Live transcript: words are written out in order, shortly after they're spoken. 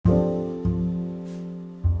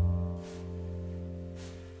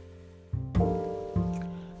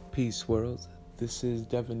Peace, world. This is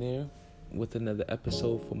Devonair with another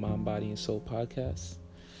episode for Mind, Body, and Soul podcast.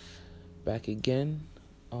 Back again.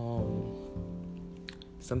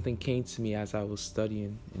 Something came to me as I was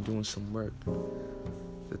studying and doing some work.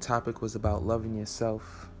 The topic was about loving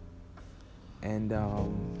yourself. And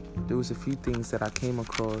there was a few things that I came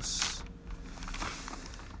across.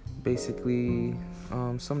 Basically,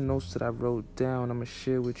 some notes that I wrote down. I'm going to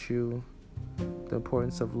share with you the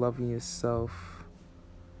importance of loving yourself.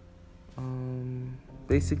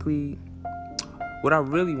 Basically, what I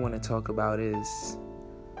really want to talk about is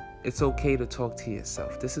it's okay to talk to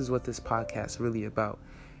yourself. This is what this podcast is really about,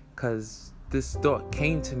 because this thought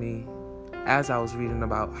came to me as I was reading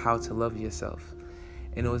about how to love yourself.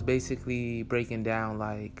 And it was basically breaking down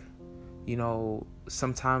like,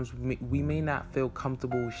 sometimes we may not feel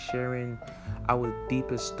comfortable sharing our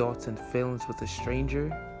deepest thoughts and feelings with a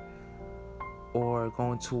stranger, or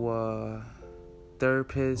going to a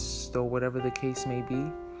therapist or whatever the case may be,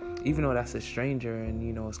 even though that's a stranger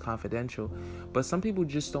and it's confidential. But some people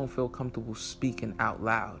just don't feel comfortable speaking out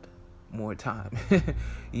loud more time.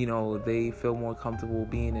 They feel more comfortable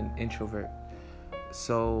being an introvert.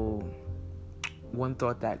 So one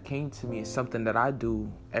thought that came to me is something that I do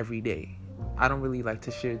every day. I don't really like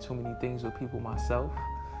to share too many things with people myself.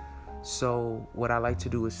 So what I like to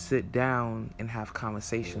do is sit down and have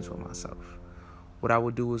conversations with myself. What I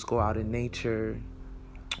would do is go out in nature,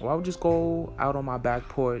 or I would just go out on my back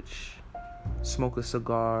porch, smoke a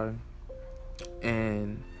cigar,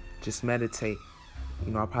 and just meditate.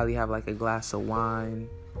 I'll probably have like a glass of wine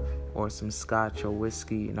or some scotch or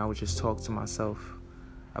whiskey, and I would just talk to myself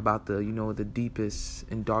about the deepest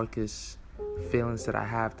and darkest feelings that I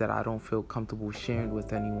have that I don't feel comfortable sharing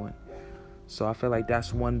with anyone. So I feel like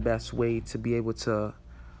that's one best way to be able to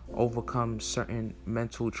overcome certain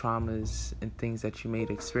mental traumas and things that you may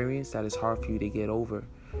experience that is hard for you to get over,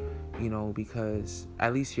 because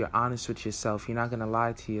at least you're honest with yourself. You're not going to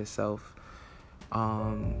lie to yourself.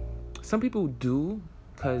 Some people do,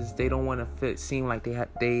 because they don't want to seem like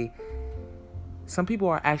some people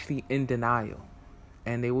are actually in denial,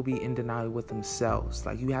 and they will be in denial with themselves.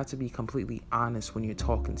 Like, you have to be completely honest when you're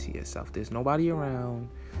talking to yourself. There's nobody around.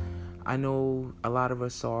 I know a lot of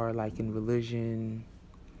us are like in religion,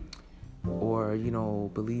 or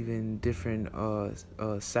believe in different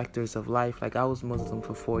sectors of life. Like, I was Muslim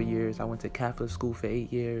for 4 years. I went to Catholic school for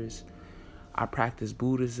 8 years. I practiced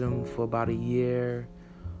Buddhism for about a year.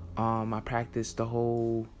 I practiced I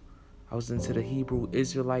was into the Hebrew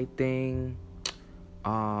Israelite thing.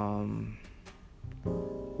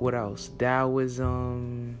 What else?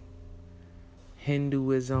 Taoism,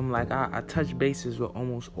 Hinduism. Like, I touched bases with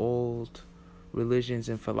almost all religions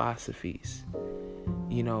and philosophies.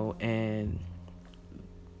 And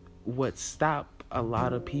what stopped a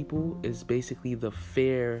lot of people is basically the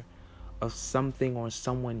fear of something or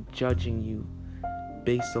someone judging you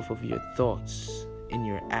based off of your thoughts and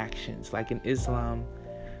your actions. Like in Islam,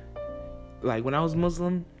 like when I was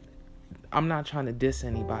Muslim, I'm not trying to diss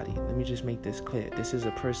anybody. Let me just make this clear. This is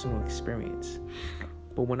a personal experience.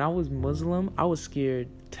 But when I was Muslim, I was scared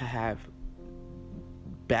to have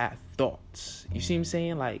bad thoughts. You see what I'm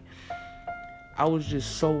saying? Like, I was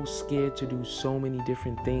just so scared to do so many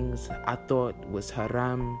different things I thought was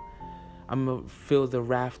haram. I'm going to feel the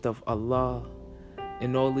wrath of Allah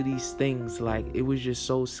and all of these things. Like, it was just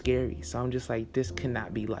so scary. So I'm just like, this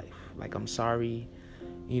cannot be life. Like, I'm sorry.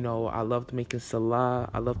 I loved making salah.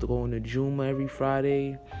 I loved to go on the Jummah every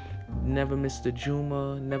Friday. Never missed the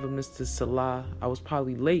Jummah. Never missed the salah. I was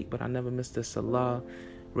probably late, but I never missed the salah.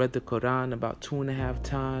 Read the Quran about 2.5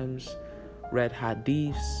 times. Read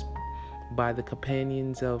hadiths by the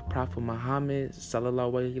companions of Prophet Muhammad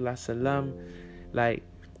sallallahu alaihi wasallam. Like,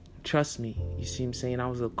 trust me, you see what I'm saying? I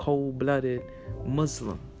was a cold-blooded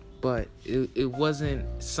Muslim, but it wasn't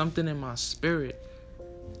something in my spirit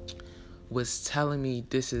was telling me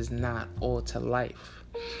this is not all to life.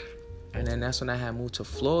 And then that's when I had moved to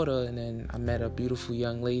Florida, and then I met a beautiful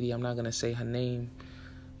young lady. I'm not gonna say her name.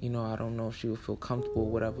 I don't know if she would feel comfortable or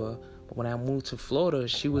whatever. But when I moved to Florida,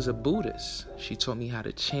 she was a Buddhist. She taught me how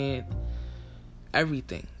to chant,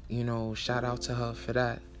 everything. Shout out to her for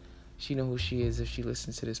that. She know who she is if she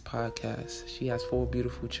listens to this podcast. She has 4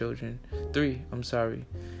 beautiful children. 3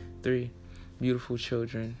 beautiful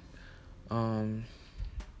children. And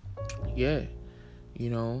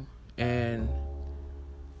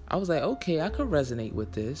I was like, okay, I could resonate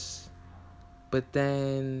with this. But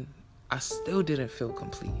then I still didn't feel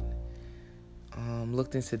complete.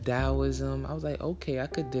 Looked into Taoism. I was like, okay, I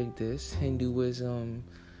could dig this. Hinduism,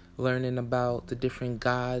 learning about the different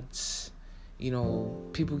gods.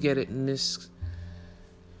 People get it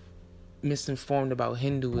misinformed about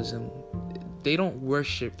Hinduism, they don't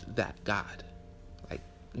worship that God. Like,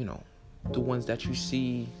 the ones that you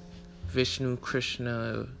see, Vishnu,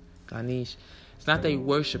 Krishna, Ganesh. It's not they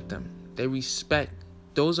worship them. They respect.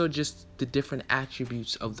 Those are just the different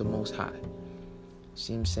attributes of the Most High.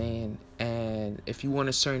 See what I'm saying? And if you want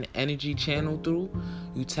a certain energy channel through,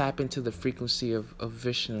 you tap into the frequency of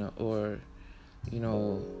Vishnu or,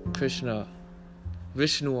 Krishna,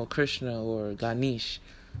 Vishnu or Krishna or Ganesh.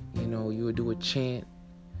 You would do a chant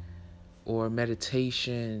or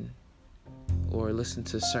meditation or listen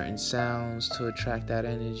to certain sounds to attract that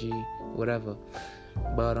energy, whatever.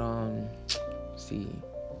 But, see.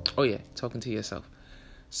 Oh, yeah, talking to yourself.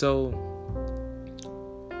 So,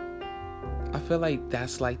 I feel like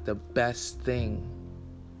that's like the best thing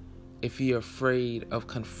if you're afraid of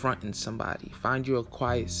confronting somebody. Find you a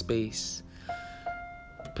quiet space.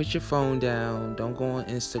 Put your phone down. Don't go on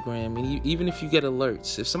Instagram. And even if you get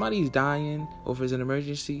alerts, if somebody's dying or if it's an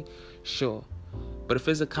emergency, sure. But if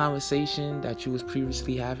it's a conversation that you was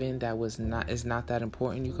previously having that is not that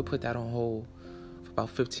important, you could put that on hold for about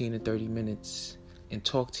 15 to 30 minutes and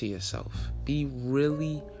talk to yourself. Be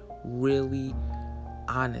really, really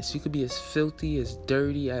honest. You could be as filthy, as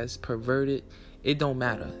dirty, as perverted. It don't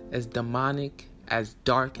matter. As demonic, as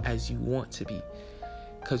dark as you want to be.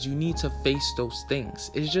 Because you need to face those things.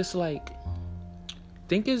 It's just like,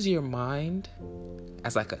 think of your mind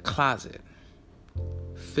as like a closet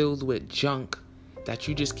filled with junk that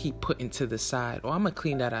you just keep putting to the side. Oh, I'm going to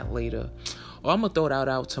clean that out later. Or I'm going to throw that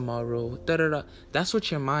out tomorrow. Da-da-da. That's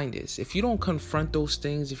what your mind is. If you don't confront those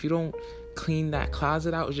things, if you don't clean that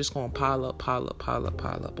closet out, it's just going to pile up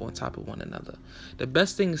on top of one another. The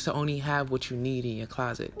best thing is to only have what you need in your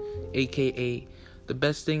closet. AKA, the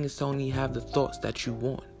best thing is to only have the thoughts that you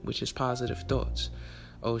want, which is positive thoughts.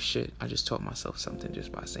 Oh shit, I just taught myself something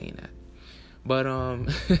just by saying that. But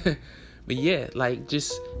but yeah, like,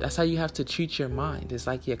 just that's how you have to treat your mind. It's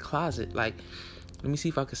like your closet. Like, let me see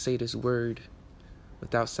if I can say this word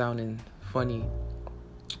without sounding funny.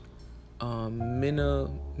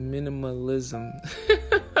 Minimalism.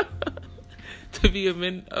 To be a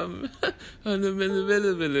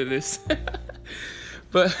minimalist.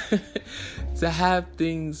 But to have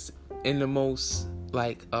things in the most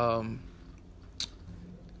like damn,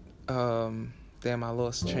 I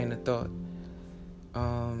lost train of thought.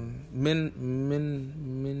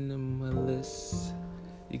 Minimalist.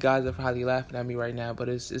 You guys are probably laughing at me right now, but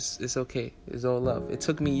it's okay. It's all love. It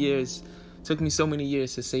took me so many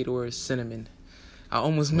years to say the word cinnamon. I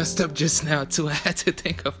almost messed up just now too. I had to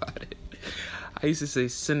think about it. I used to say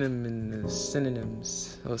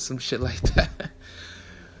synonyms or some shit like that.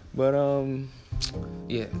 But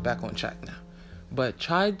yeah, back on track now. But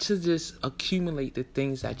try to just accumulate the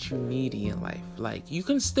things that you need in your life. Like, you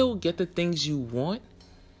can still get the things you want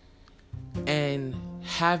and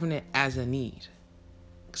having it as a need.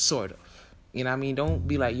 Sort of. You know what I mean? Don't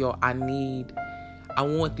be like, yo, I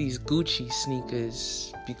want these Gucci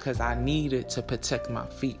sneakers because I need it to protect my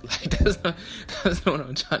feet. Like, that's not what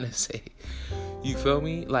I'm trying to say. You feel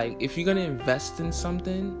me? Like, if you're going to invest in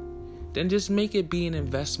something, then just make it be an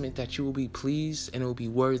investment that you will be pleased and it will be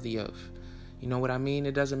worthy of. You know what I mean?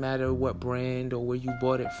 It doesn't matter what brand or where you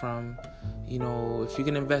bought it from. If you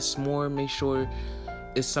can invest more, make sure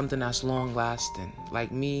it's something that's long lasting.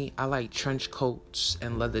 Like me, I like trench coats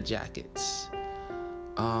and leather jackets.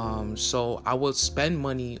 So I will spend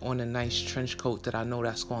money on a nice trench coat that I know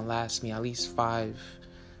that's going to last me at least five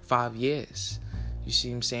years. You see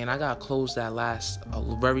what I'm saying? I got clothes that last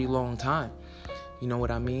a very long time. You know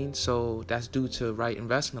what I mean? So that's due to right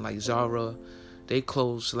investment. Like Zara, they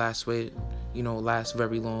clothes last very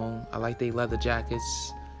long. I like they leather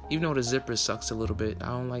jackets. Even though the zipper sucks a little bit. I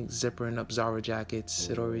don't like zippering up Zara jackets.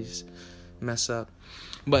 It always mess up.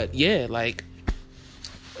 But yeah, like,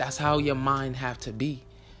 that's how your mind have to be.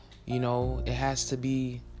 It has to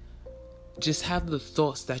be, just have the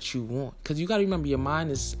thoughts that you want. Because you got to remember, your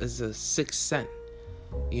mind is a sixth sense.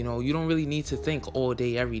 You don't really need to think all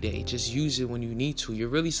day, every day. Just use it when you need to. You're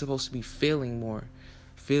really supposed to be feeling more.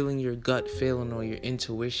 Feeling your gut feeling or your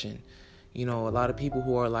intuition. A lot of people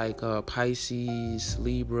who are like Pisces,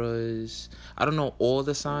 Libras. I don't know all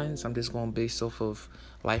the signs. I'm just going based off of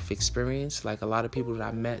life experience. Like a lot of people that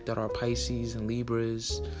I met that are Pisces and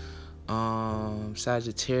Libras,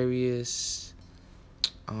 Sagittarius,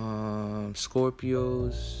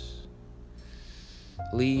 Scorpios,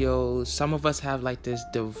 Leos. Some of us have like this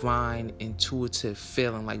divine intuitive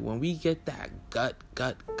feeling. Like when we get that gut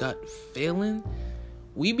feeling,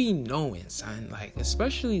 we be knowing, son. Like,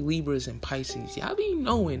 especially Libras and Pisces, y'all be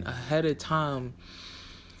knowing ahead of time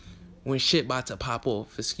when shit about to pop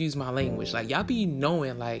off. Excuse my language. Like, y'all be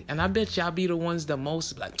knowing, like, and I bet y'all be the ones the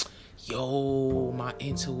most, like, yo, my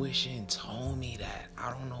intuition told me that. I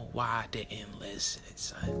don't know why I didn't listen,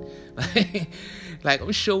 son. Like,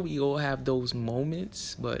 I'm sure we all have those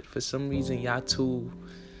moments, but for some reason, y'all too.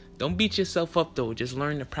 Don't beat yourself up, though. Just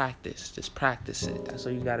learn to practice. Just practice it. That's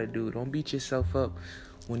all you gotta do. Don't beat yourself up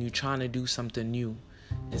when you're trying to do something new.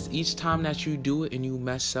 It's each time that you do it and you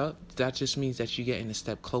mess up, that just means that you're getting a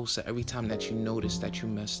step closer. Every time that you notice that you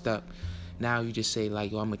messed up, now you just say,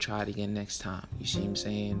 like, yo, I'm gonna try it again next time. You see what I'm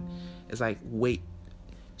saying? It's like weight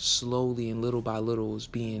slowly and little by little is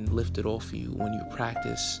being lifted off of you when you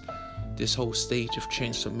practice this whole stage of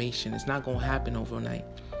transformation. It's not gonna happen overnight.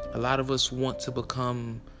 A lot of us want to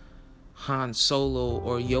become Han Solo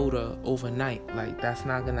or Yoda overnight. Like, that's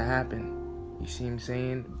not gonna happen. You see what I'm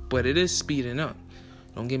saying? But it is speeding up.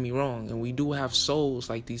 Don't get me wrong. And we do have souls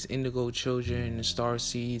like these indigo children, the star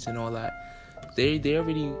seeds and all that. They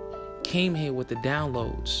already came here with the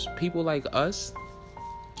downloads. People like us.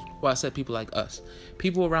 Well, I said people like us.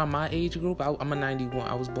 People around my age group. I'm a 91.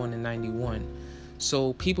 I was born in 91.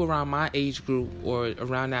 So people around my age group or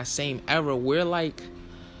around that same era, we're like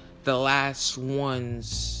the last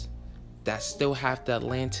ones that still have the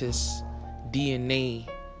Atlantis DNA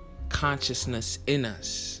consciousness in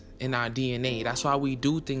us. In our DNA. That's why we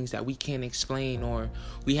do things that we can't explain, or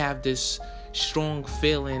we have this strong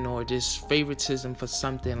feeling or this favoritism for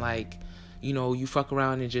something. Like, you know, you fuck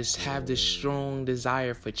around and just have this strong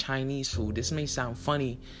desire for Chinese food. This may sound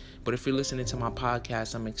funny, but if you're listening to my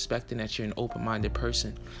podcast, I'm expecting that you're an open-minded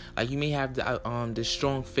person. Like, you may have the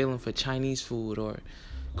strong feeling for Chinese food or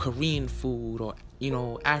Korean food or, you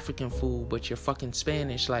know, African food, but you're fucking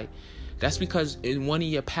Spanish. Like, that's because in one of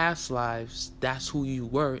your past lives, that's who you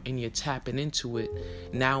were, and you're tapping into it.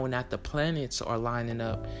 Now, when that the planets are lining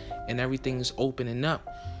up and everything's opening up,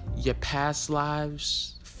 your past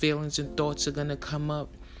lives, feelings and thoughts are gonna come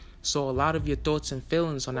up. So a lot of your thoughts and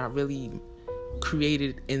feelings are not really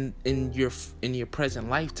created in your present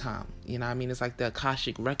lifetime. You know what I mean? It's like the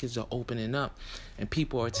Akashic records are opening up, and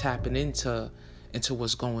people are tapping into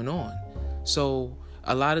what's going on. So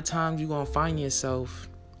a lot of times you're gonna find yourself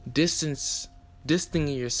distancing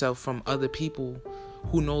yourself from other people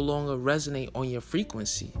who no longer resonate on your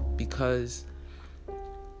frequency, because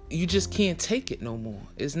you just can't take it no more.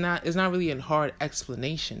 It's not really a hard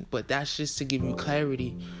explanation, but that's just to give you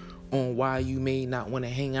clarity on why you may not want to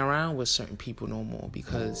hang around with certain people no more,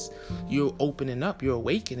 because you're opening up, you're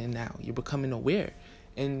awakening now, you're becoming aware.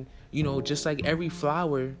 And, you know, just like every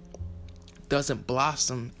flower doesn't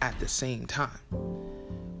blossom at the same time.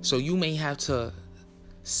 So you may have to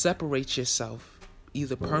separate yourself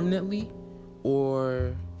either permanently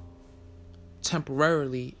or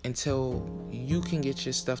temporarily until you can get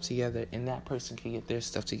your stuff together and that person can get their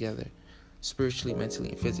stuff together spiritually, mentally,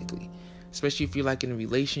 and physically. Especially if you're like in a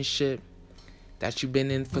relationship that you've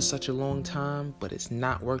been in for such a long time, but it's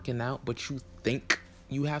not working out, but you think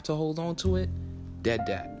you have to hold on to it,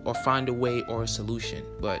 dead, or find a way or a solution.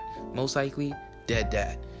 But most likely,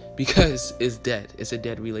 dead, because it's dead. It's a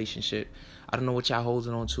dead relationship. I don't know what y'all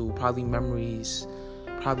holding on to. Probably memories,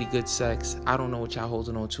 probably good sex. I don't know what y'all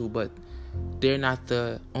holding on to, but they're not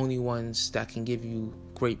the only ones that can give you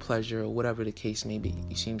great pleasure or whatever the case may be.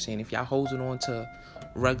 You see what I'm saying? If y'all holding on to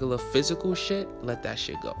regular physical shit, let that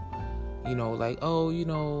shit go. You know, like, oh, you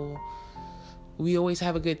know, we always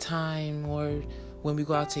have a good time, or when we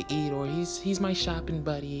go out to eat, or he's my shopping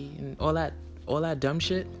buddy, and all that dumb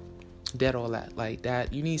shit. Dead all that. Like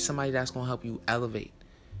that, you need somebody that's gonna help you elevate.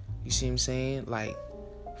 You see what I'm saying? Like,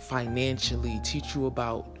 financially, teach you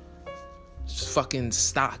about fucking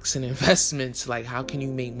stocks and investments. Like, how can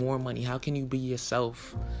you make more money? How can you be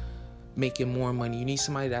yourself making more money? You need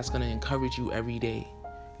somebody that's going to encourage you every day.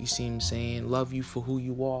 You see what I'm saying? Love you for who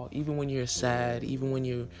you are. Even when you're sad, even when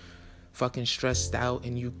you're fucking stressed out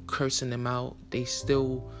and you cursing them out, they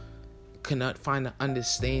still cannot find an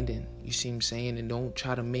understanding. You see what I'm saying? And don't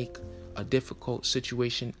try to make a difficult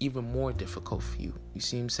situation even more difficult for you. You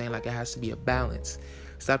see what I'm saying? Like, it has to be a balance.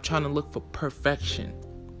 Stop trying to look for perfection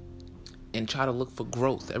and try to look for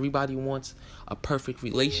growth. Everybody wants a perfect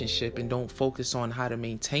relationship and don't focus on how to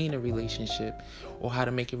maintain a relationship or how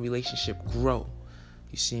to make a relationship grow.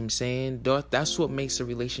 You see what I'm saying? That's what makes a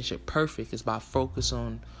relationship perfect, is by focus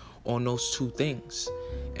on those two things.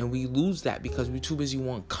 And we lose that because we're too busy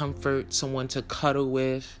wanting comfort, someone to cuddle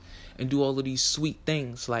with, and do all of these sweet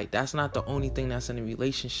things. Like, that's not the only thing that's in a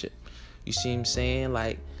relationship. You see what I'm saying?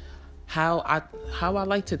 Like, how I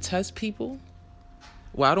like to test people.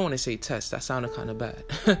 Well, I don't want to say test. That sounded kind of bad.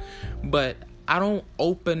 But I don't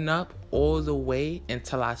open up all the way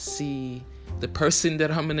until I see the person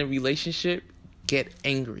that I'm in a relationship get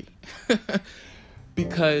angry.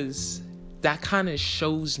 Because that kind of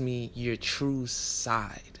shows me your true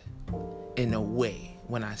side in a way.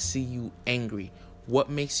 When I see you angry, what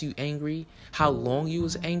makes you angry, how long you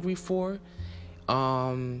was angry for,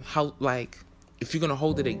 how, like, if you're gonna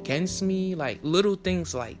hold it against me, like little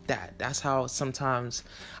things like that. That's how sometimes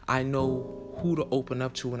I know who to open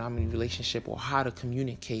up to when I'm in a relationship, or how to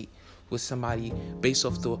communicate with somebody based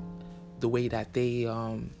off the way that they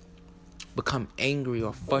become angry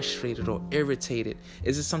or frustrated or irritated.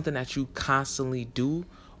 Is it something that you constantly do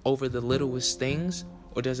over the littlest things,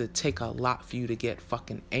 or does it take a lot for you to get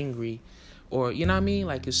fucking angry? Or, you know what I mean?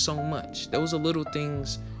 Like, it's so much. Those are little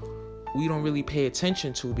things we don't really pay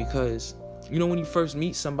attention to, because, you know, when you first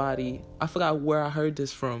meet somebody, I forgot where I heard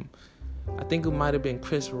this from. I think it might have been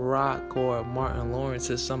Chris Rock or Martin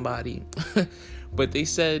Lawrence or somebody. But they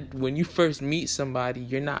said when you first meet somebody,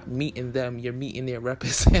 you're not meeting them, you're meeting their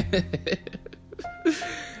representative.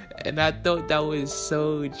 And I thought that was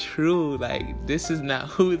so true. Like, this is not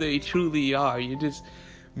who they truly are. You're just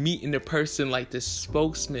meeting the person, like the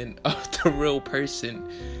spokesman of the real person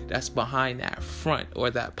that's behind that front,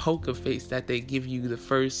 or that poker face that they give you the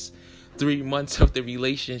first 3 months of the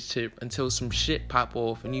relationship until some shit pop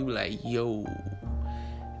off and you like, yo,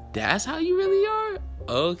 that's how you really are?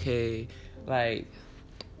 Okay. Like,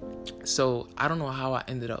 so I don't know how I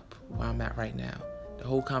ended up where I'm at right now. The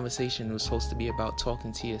whole conversation was supposed to be about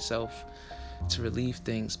talking to yourself to relieve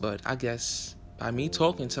things, but I guess by me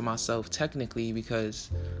talking to myself, technically, because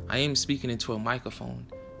I am speaking into a microphone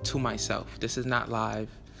to myself. This is not live.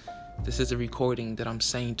 This is a recording that I'm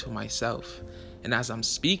saying to myself. And as I'm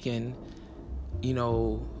speaking, you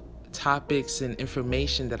know, topics and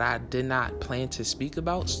information that I did not plan to speak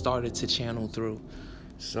about started to channel through.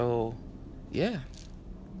 So, yeah.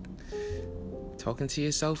 Talking to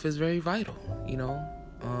yourself is very vital, you know.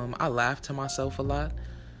 I laugh to myself a lot.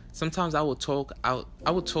 Sometimes I would talk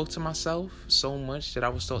to myself so much that I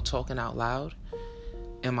would start talking out loud,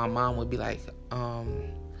 and my mom would be like,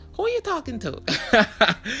 who are you talking to?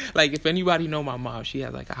 Like, if anybody know my mom, she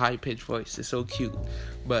has like a high-pitched voice. It's so cute.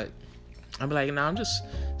 But I'd be like, nah, I'm just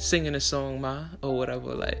singing a song, ma, or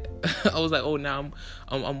whatever. Like, I was like, oh, now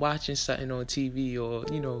I'm watching something on TV, or,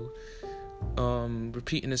 you know,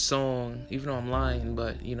 repeating a song, even though I'm lying.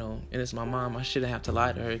 But, you know, and it's my mom, I shouldn't have to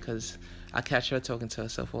lie to her, because I catch her talking to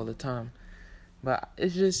herself all the time. But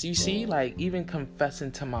it's just, you see, like, even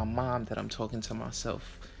confessing to my mom that I'm talking to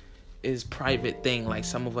myself is private thing. Like,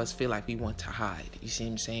 some of us feel like we want to hide. You see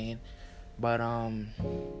what I'm saying? But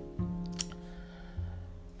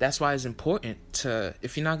that's why it's important to,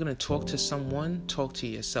 if you're not going to talk to someone, talk to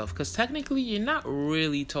yourself. Because technically, you're not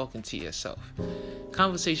really talking to yourself.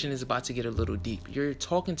 Conversation is about to get a little deep. You're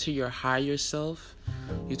talking to your higher self.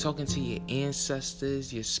 You're talking to your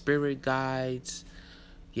ancestors, your spirit guides,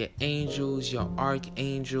 your angels, your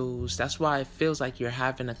archangels. That's why it feels like you're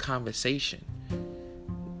having a conversation.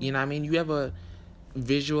 You know what I mean? You ever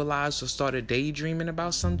visualize or started daydreaming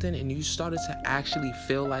about something, and you started to actually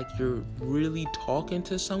feel like you're really talking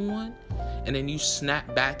to someone, and then you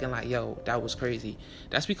snap back and like, yo, that was crazy.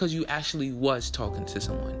 That's because you actually was talking to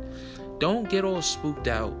someone. Don't get all spooked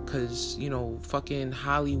out, because, you know, fucking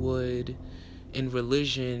Hollywood and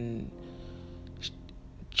religion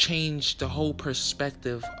changed the whole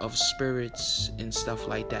perspective of spirits and stuff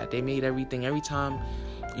like that. They made everything, every time,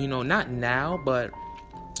 you know, not now, but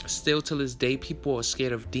still to this day, people are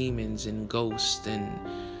scared of demons and ghosts and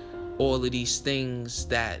all of these things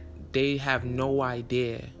that they have no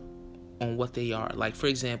idea on what they are. Like, for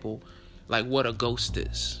example, like what a ghost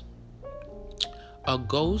is. A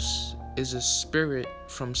ghost is a spirit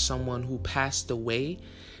from someone who passed away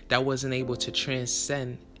that wasn't able to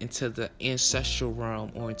transcend into the ancestral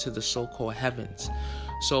realm or into the so-called heavens.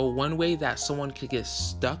 So one way that someone could get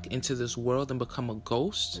stuck into this world and become a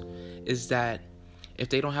ghost is that if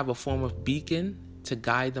they don't have a form of beacon to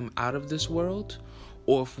guide them out of this world,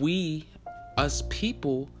 or if we, us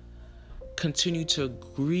people, continue to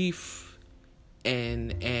grieve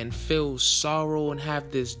and feel sorrow and have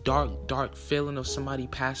this dark feeling of somebody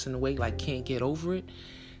passing away, like can't get over it,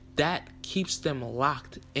 that keeps them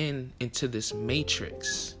locked into this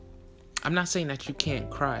matrix. I'm not saying that you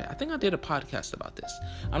can't cry. I think I did a podcast about this.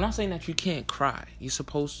 I'm not saying that you can't cry. You're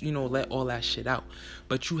supposed to, let all that shit out.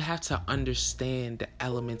 But you have to understand the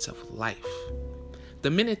elements of life.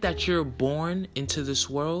 The minute that you're born into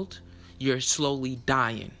this world, you're slowly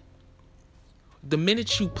dying. The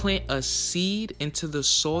minute you plant a seed into the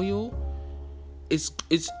soil, it's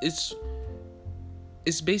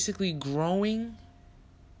basically growing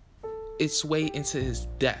its way into its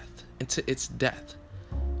death.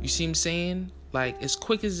 You see what I'm saying? Like, as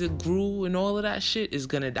quick as it grew and all of that shit, it's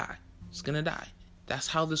gonna die. It's gonna die. That's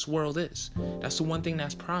how this world is. That's the one thing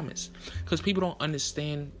that's promised. Because people don't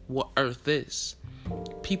understand what Earth is.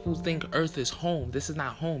 People think Earth is home. This is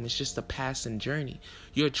not home. It's just a passing journey.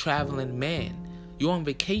 You're a traveling man. You're on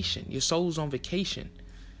vacation. Your soul's on vacation.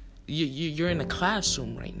 You're in a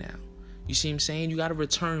classroom right now. You see what I'm saying? You got to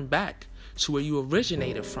return back to where you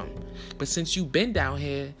originated from. But since you've been down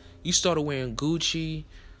here, you started wearing Gucci.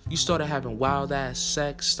 You started having wild ass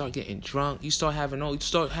sex. Start getting drunk. You start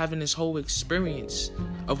having this whole experience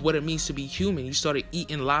of what it means to be human. You started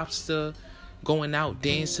eating lobster, going out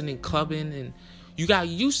dancing and clubbing, and you got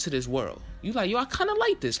used to this world. You like, yo, I kind of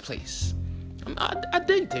like this place. I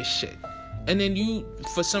dig this shit. And then you,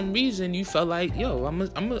 for some reason, you felt like, yo, I'm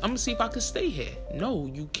gonna see if I can stay here. No,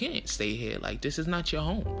 you can't stay here. Like, this is not your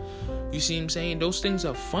home. You see what I'm saying? Those things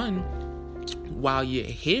are fun while you're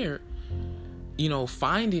here, you know,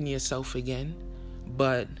 finding yourself again.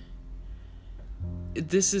 But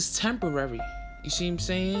this is temporary. You see what I'm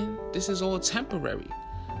saying? This is all temporary.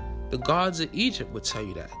 The gods of Egypt would tell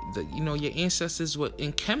you that. Your ancestors were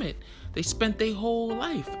in Kemet. They spent their whole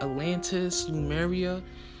life. Atlantis, Lemuria.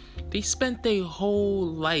 They spent their whole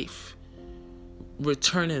life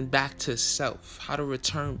returning back to self. How to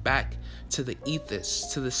return back to the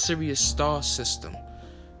ethos, to the Sirius star system.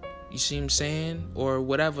 You see what I'm saying? Or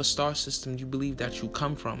whatever star system you believe that you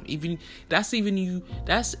come from. That's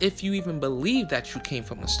if you even believe that you came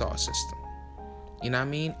from a star system. You know what I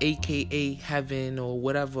mean? AKA heaven or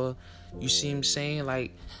whatever. You see what I'm saying?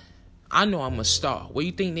 Like, I know I'm a star. Where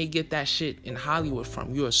you think they get that shit in Hollywood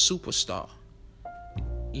from? You're a superstar.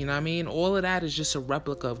 You know what I mean? All of that is just a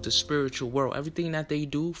replica of the spiritual world. Everything that they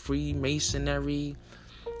do, Freemasonry,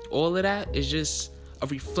 all of that is just a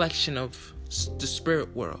reflection of the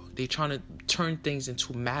spirit world. They trying to turn things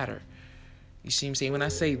into matter. You see what I'm saying? When I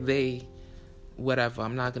say they, whatever,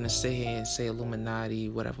 I'm not going to sit here and say Illuminati,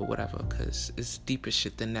 whatever, because it's deeper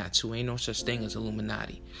shit than that too. Ain't no such thing as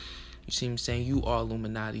Illuminati. You see what I'm saying? You are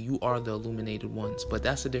Illuminati. You are the illuminated ones. But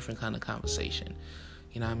that's a different kind of conversation.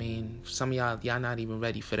 You know what I mean? Some of y'all not even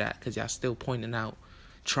ready for that because y'all still pointing out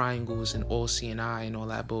triangles and all-seeing eye and all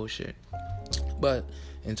that bullshit. But,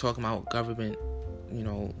 and talking about government,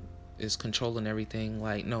 is controlling everything.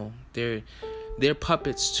 Like, no, they're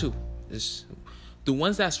puppets too. It's the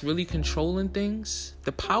ones that's really controlling things,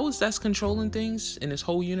 the powers that's controlling things in this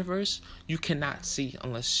whole universe, you cannot see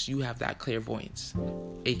unless you have that clairvoyance,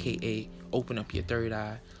 aka open up your third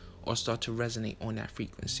eye or start to resonate on that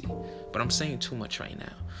frequency. But I'm saying too much right now.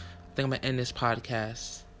 I think I'm gonna end this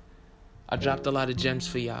podcast. I dropped a lot of gems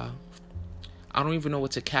for y'all. I don't even know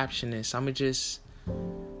what to caption this.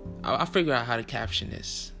 I'll figure out how to caption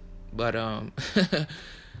this. But I'm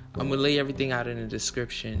gonna lay everything out in the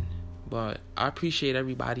description. But I appreciate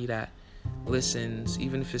everybody that listens,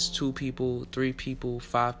 even if it's 2 people, 3 people,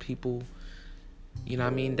 5 people. You know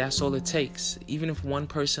what I mean? That's all it takes. Even if one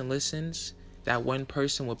person listens, that one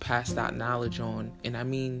person will pass that knowledge on. And that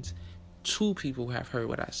means 2 people have heard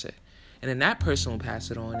what I said. And then that person will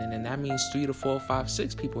pass it on. And then that means 3 to 4, 5,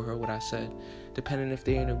 6 people heard what I said, depending if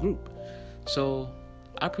they're in a group. So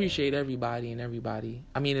I appreciate everybody and everything.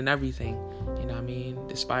 You know what I mean?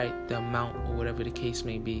 Despite the amount or whatever the case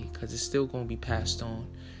may be, because it's still going to be passed on.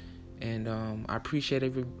 And I appreciate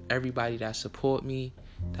everybody that support me,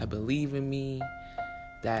 that believe in me,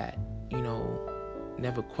 that,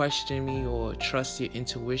 never question me or trust your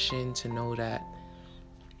intuition to know that,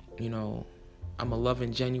 I'm a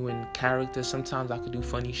loving, genuine character. Sometimes I could do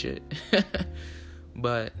funny shit.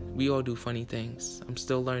 But we all do funny things. I'm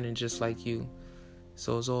still learning just like you.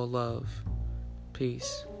 So it's all love.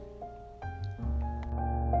 Peace.